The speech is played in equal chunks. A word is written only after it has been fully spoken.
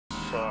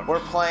suck. We're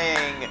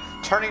playing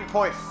Turning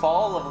Point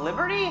Fall of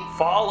Liberty?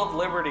 Fall of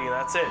Liberty,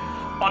 that's it.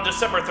 On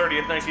December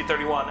 30th,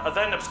 1931, a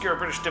then obscure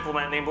British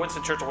diplomat named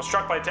Winston Churchill was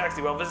struck by a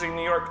taxi while visiting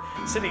New York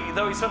City.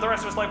 Though he spent the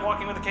rest of his life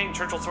walking with a cane,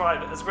 Churchill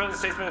survived. As a brilliant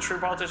statesman and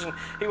shrewd politician,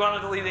 he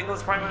wanted to lead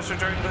England's prime minister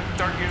during the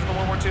dark years of the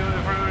World War II.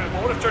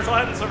 But what if Churchill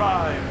hadn't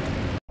survived?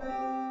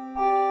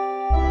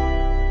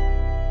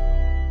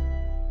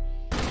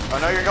 Oh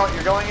no, you're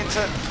going into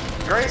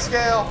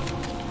grayscale.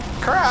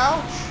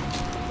 Crouch.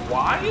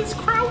 Why is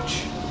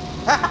crouch?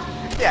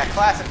 Yeah,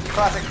 classic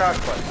crouch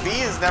play. B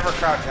is never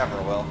crouch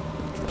ever, Will.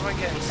 What am I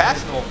getting?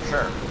 Fashionable for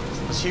sure.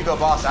 Those Hugo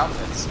Boss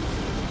outfits.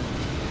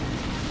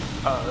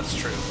 Oh, that's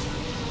true.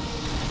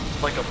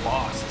 Like a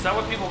boss. Is that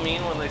what people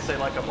mean when they say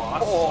like a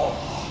boss? Oh.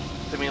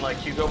 They mean like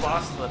Hugo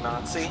Boss, the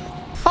Nazi?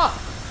 Huh.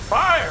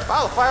 Fire!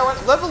 Wow, the fire went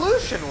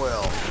Revolution,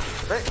 Will.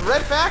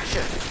 Red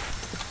faction.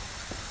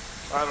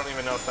 I don't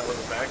even know if that was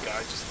a bad guy.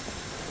 I just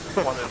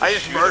wanted to I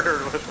just shoot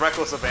murdered with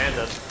reckless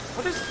abandon.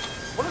 What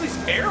are these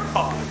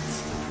AirPods?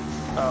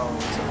 Oh,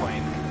 it's a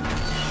plane.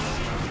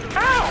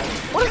 Ow!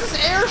 What is this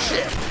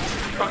airship?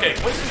 Okay,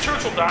 Winston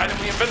Churchill died and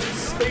we invented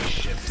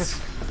spaceships.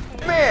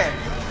 Man,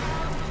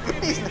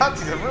 these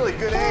Nazis have really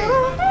good aim.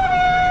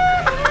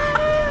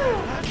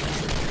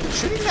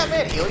 Shooting that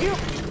man heal you?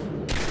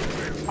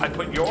 I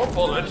put your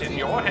bullet in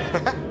your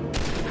head.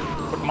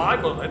 Put my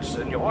bullets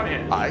in your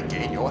head. I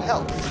gain your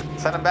health.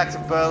 Send them back to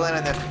Berlin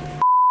and then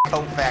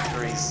coat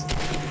factories.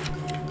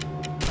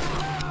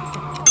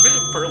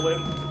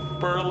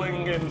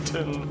 Burlington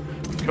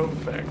Coat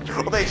Factory.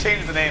 Well, they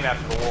changed the name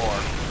after the war.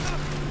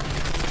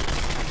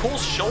 Cool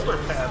shoulder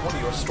pad. What are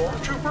you, a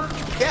stormtrooper?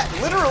 Yeah,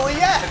 literally,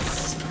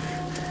 yes.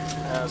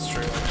 That's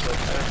true, actually. I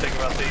didn't think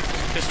about the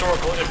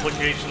historical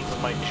implications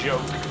of my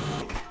joke.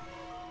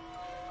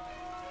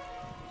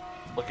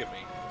 Look at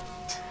me.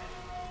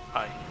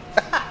 Hi.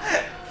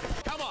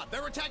 Come on,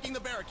 they're attacking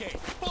the barricade.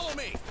 Follow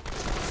me.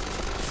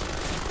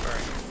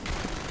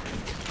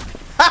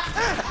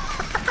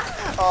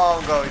 Oh,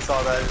 I'm glad we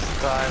saw that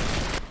this time.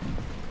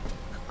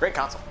 Great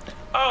console.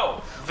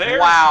 Oh, there's the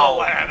Wow,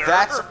 ladder.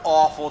 that's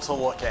awful to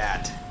look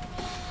at.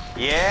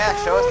 Yeah,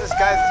 show us this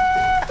guy's...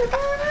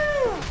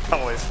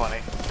 Always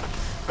funny.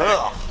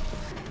 Ugh.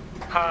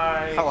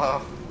 Hi.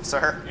 Hello,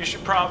 sir. You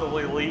should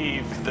probably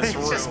leave this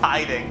room. He's just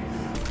hiding.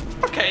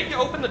 Okay, you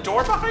open the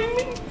door behind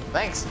me?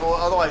 Thanks. Well,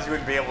 otherwise you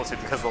wouldn't be able to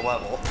because of the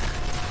level.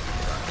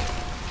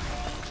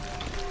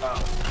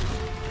 Oh.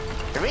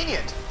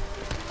 Convenient.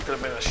 Could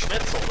have been a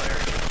schnitzel there.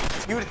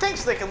 You would think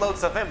so they could load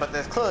stuff in, but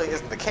this clearly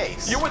isn't the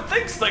case. You would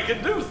think they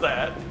could do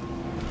that.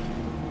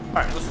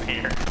 Alright, listen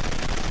here.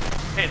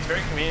 Hey, it's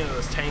very convenient that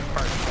this tank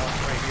parking lot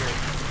right here.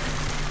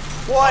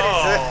 What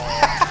is it?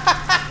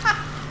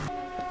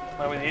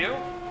 Am I with you?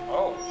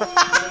 Oh.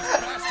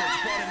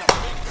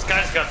 This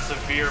guy's got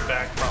severe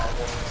back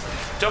problems.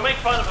 Don't make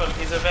fun of him,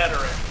 he's a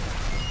veteran.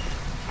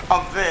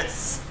 Of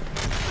this.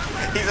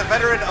 He's a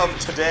veteran of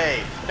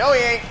today. No,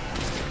 he ain't.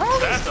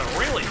 That's a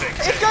really big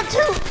tank. It's got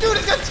two, dude,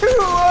 it's got two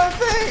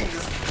things.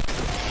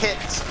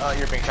 Hit,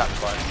 you're being shot in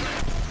the butt.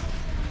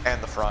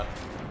 And the front.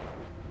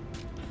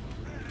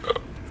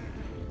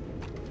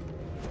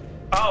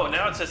 Oh,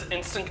 now it says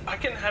instant. I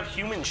can have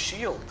human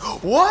shield.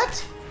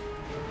 What?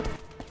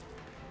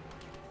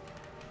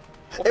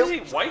 What was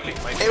he wiping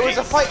my face? It was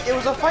a fight. It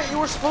was a fight you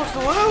were supposed to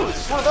lose.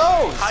 It's one of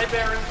those. Hi,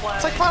 Baron Flag.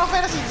 It's like Final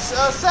Fantasy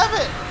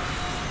VII.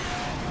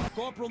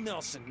 Corporal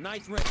Nelson,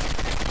 9th Regiment.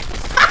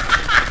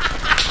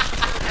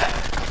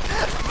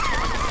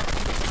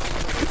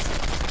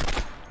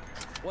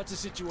 What's the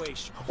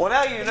situation? Well,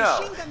 now you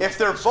know. If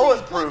they're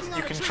bulletproof,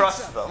 you can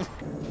trust them.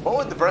 What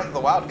would the Breath of the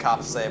Wild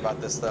cops say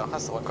about this, though?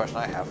 That's the one question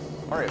I have.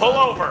 Pull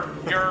over.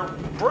 Your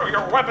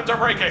weapons are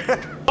breaking.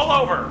 Pull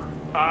over.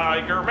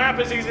 Your map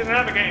is easy to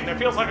navigate, and it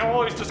feels like I'm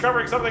always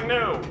discovering something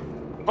new.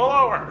 Pull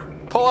over.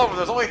 Pull over.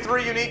 There's only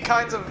 3 unique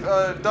kinds of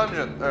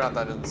dungeons. Or not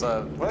dungeons. What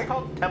are they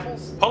called?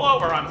 Temples? Pull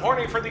over. I'm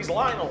horny for these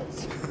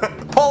Lionels.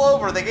 Pull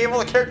over. They gave all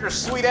the characters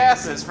sweet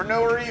asses for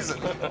no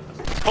reason.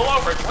 Pull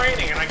over. It's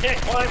raining, and I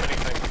can't climb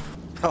anything.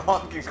 How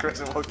long can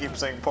Chris will keep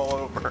saying pull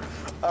over?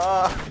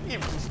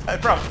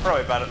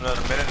 Probably about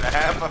another minute and a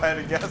half, if I had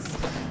to guess.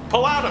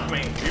 Pull out of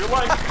me. You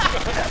like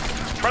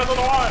Breath of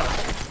the Wild.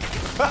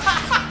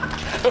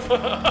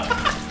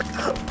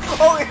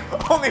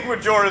 only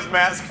Majora's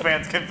Mask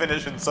fans can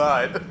finish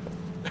inside.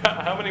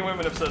 How many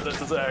women have said that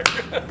to Zach?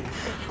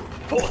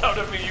 Pull out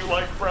of me, you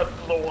like Breath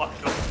of the Wild.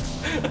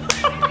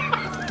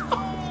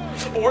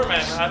 Or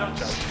men, I don't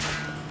judge.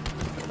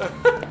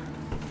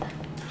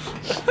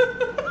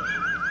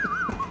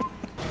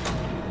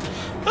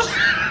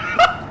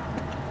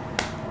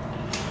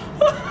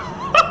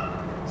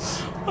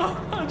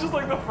 I just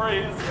like the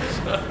phrase,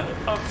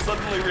 I'm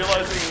suddenly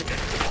realizing,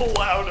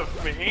 pull out of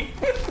me.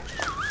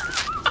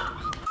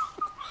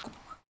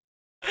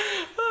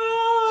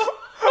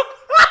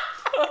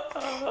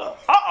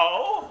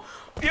 Uh-oh.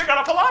 You're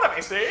gonna pull out of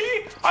me,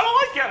 see? I don't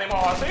like you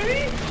anymore,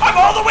 see? I'm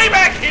all the way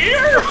back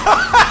here!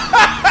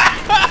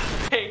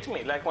 Hate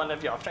me like one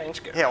of your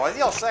French girls. Yeah, why is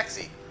he all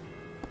sexy?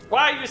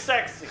 Why are you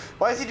sexy?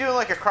 Why is he doing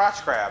like a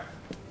crotch grab?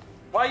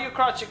 Why you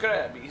crotchy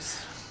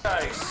grabbies?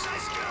 Nice.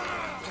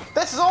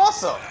 This is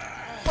awesome.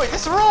 Wait,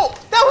 this rope.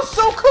 That was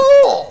so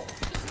cool.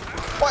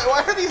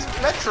 Why are these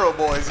Metro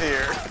boys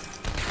here?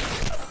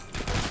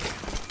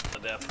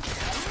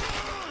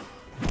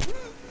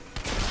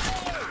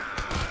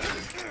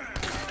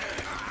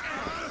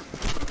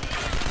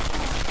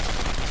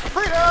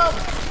 Freedom!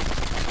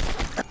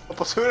 A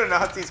platoon of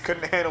Nazis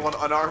couldn't handle an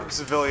unarmed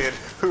civilian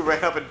who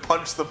ran up and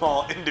punched them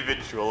all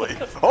individually.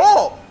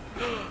 Oh!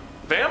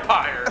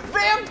 Vampire! A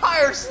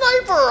vampire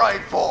sniper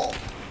rifle!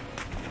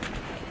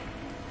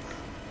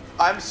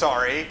 I'm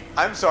sorry,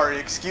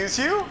 excuse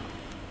you?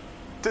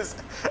 Does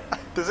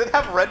it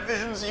have red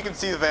vision so you can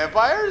see the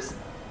vampires?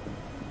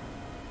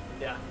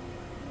 Yeah,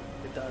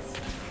 it does.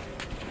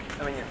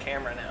 I'm in your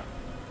camera now.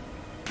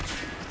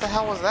 What the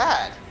hell was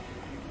that?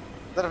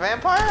 Is that a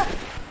vampire?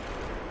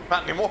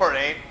 Not anymore, it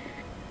ain't.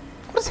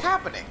 What is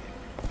happening?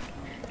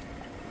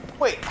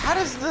 Wait, how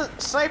does the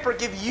sniper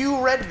give you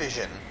red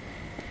vision?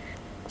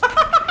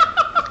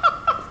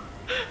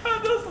 How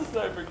does the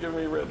sniper give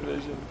me red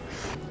vision?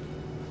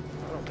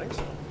 I don't think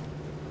so.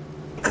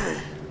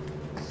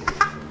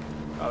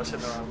 I was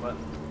hitting the wrong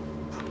button.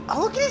 Oh,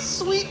 look at his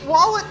sweet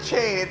wallet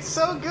chain. It's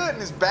so good.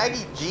 And his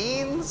baggy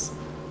jeans.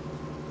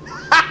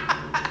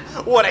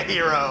 What a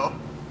hero.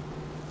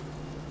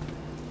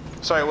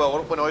 Sorry,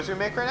 Will, what noise do we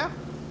make right now?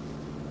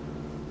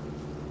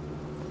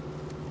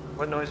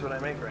 What noise would I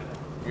make right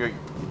now?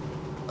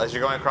 As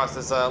you're going across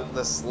this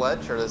this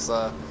ledge or this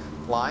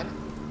line.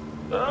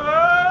 Find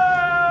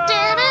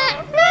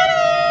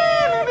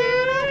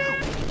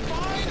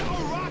a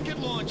rocket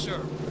launcher.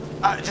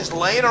 Just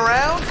laying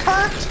around,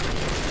 Kurt?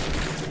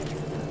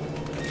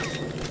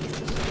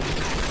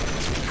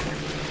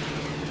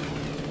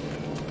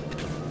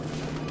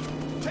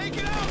 Take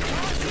it out,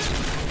 Carson.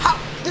 How?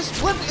 This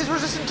blimp is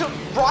resistant to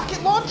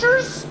rocket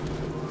launchers?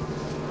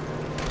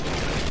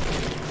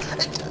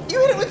 You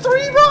hit it with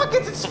 3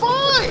 rockets, it's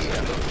fine!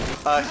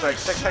 Sorry,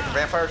 check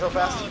vampires real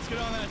fast. Let's get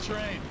on that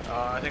train.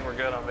 I think we're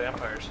good on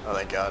vampires. Oh,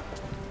 thank God.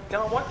 Get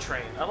on what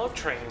train? I love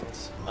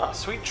trains. Oh,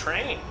 sweet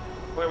train.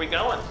 Where are we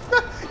going?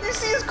 You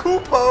see his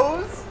cool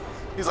pose?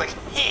 He's like,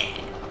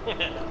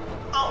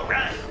 All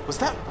right. Was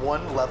that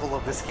one level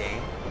of this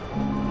game?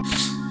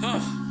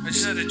 Oh, I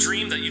just had a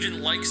dream that you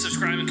didn't like,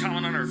 subscribe, and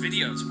comment on our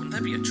videos. Wouldn't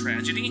that be a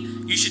tragedy?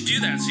 You should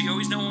do that so you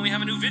always know when we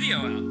have a new video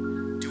out.